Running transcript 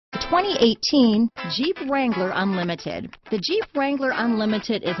2018 Jeep Wrangler Unlimited. The Jeep Wrangler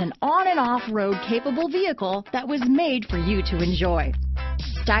Unlimited is an on and off-road capable vehicle that was made for you to enjoy.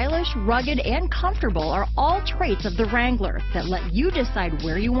 Stylish, rugged, and comfortable are all traits of the Wrangler that let you decide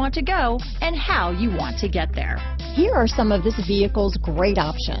where you want to go and how you want to get there. Here are some of this vehicle's great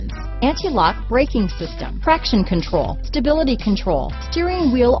options: anti-lock braking system, traction control, stability control,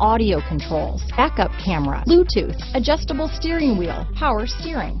 steering wheel audio controls, backup camera, Bluetooth, adjustable steering wheel, power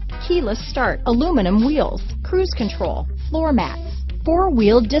steering, keyless start, aluminum wheels, cruise control, floor mats,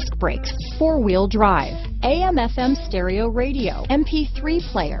 four-wheel disc brakes, four-wheel drive, AM/FM stereo radio, MP3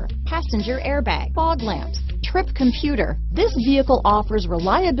 player, passenger airbag, fog lamps, trip computer. This vehicle offers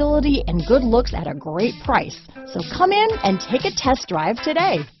reliability and good looks at a great price. So come in and take a test drive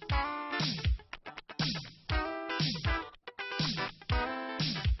today.